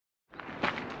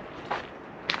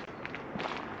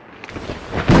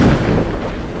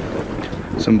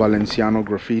Some Valenciano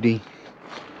graffiti.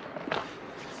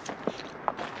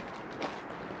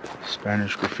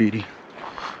 Spanish graffiti.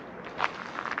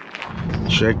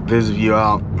 Check this view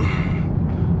out.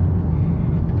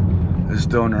 It's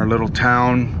still in our little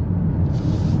town,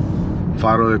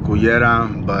 Castell de Cullera,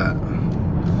 but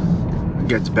it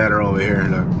gets better over here.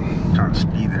 Look, I'm trying to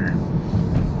speed there.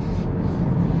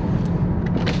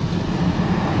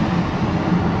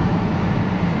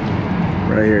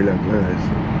 Right here, look at this.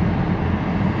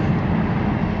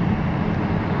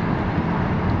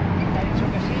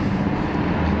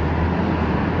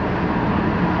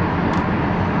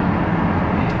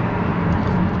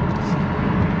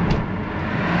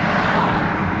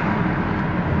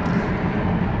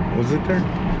 Was it there?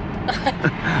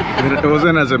 It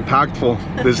wasn't as impactful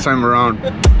this time around. I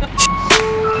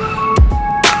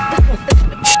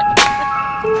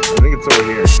think it's over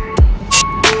here.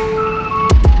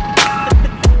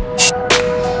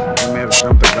 I may have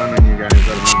jumped the gun on you guys. I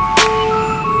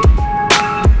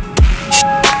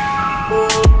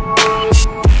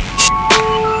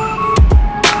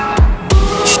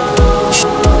don't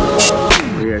know.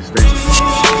 What do you guys think? What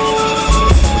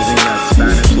do you think of that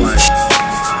Spanish line?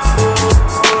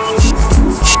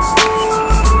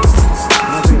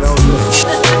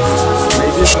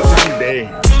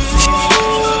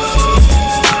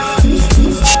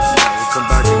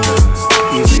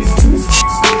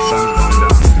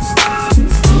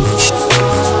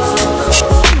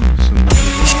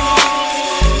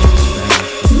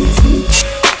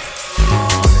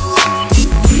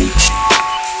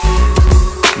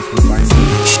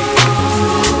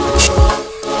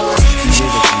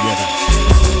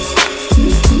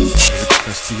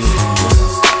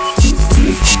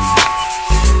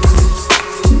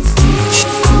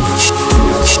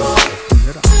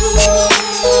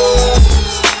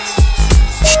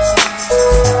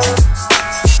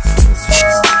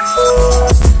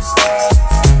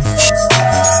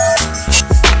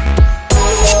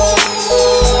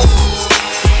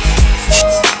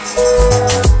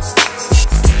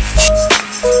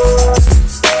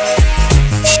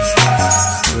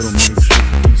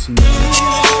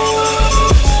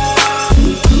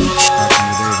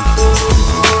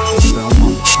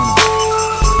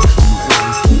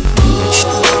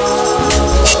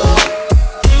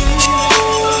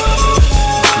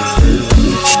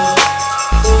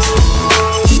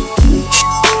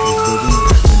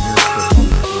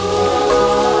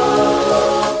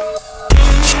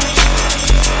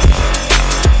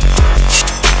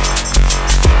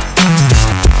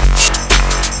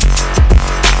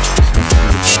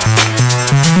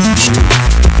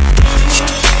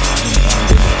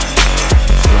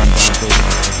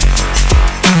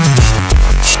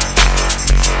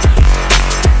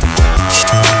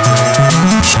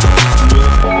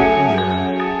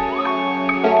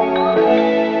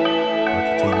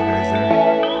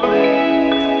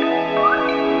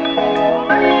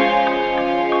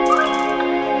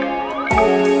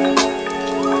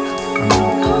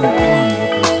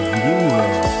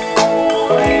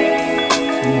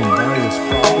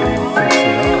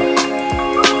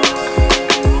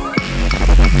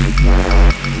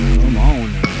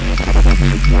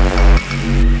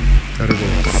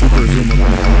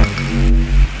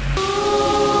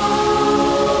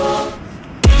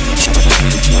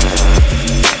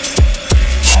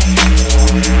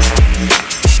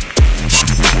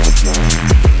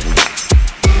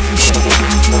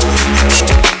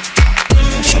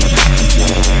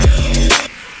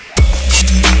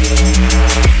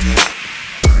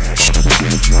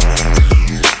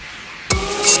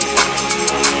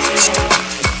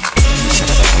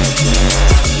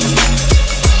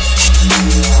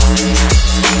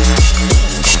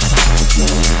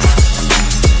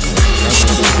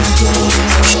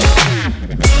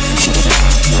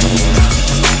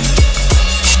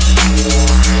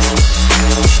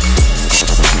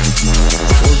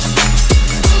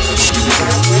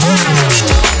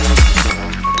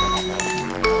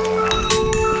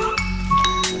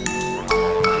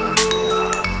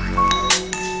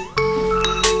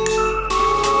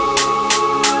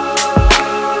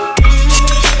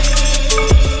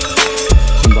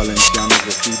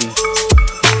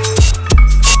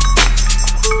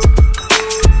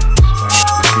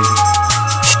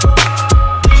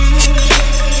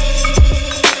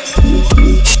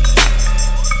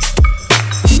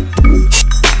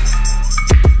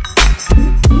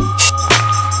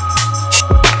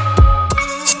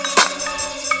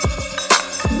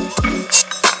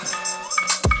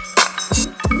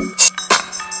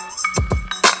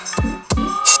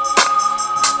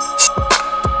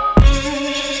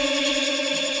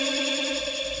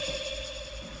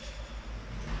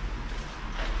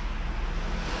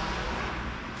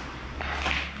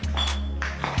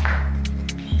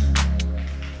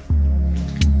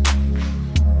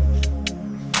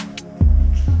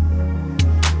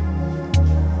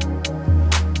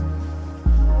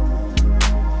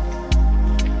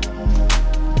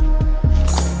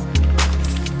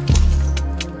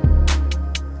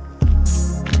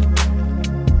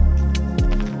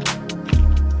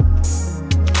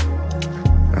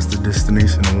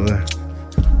 destination over there.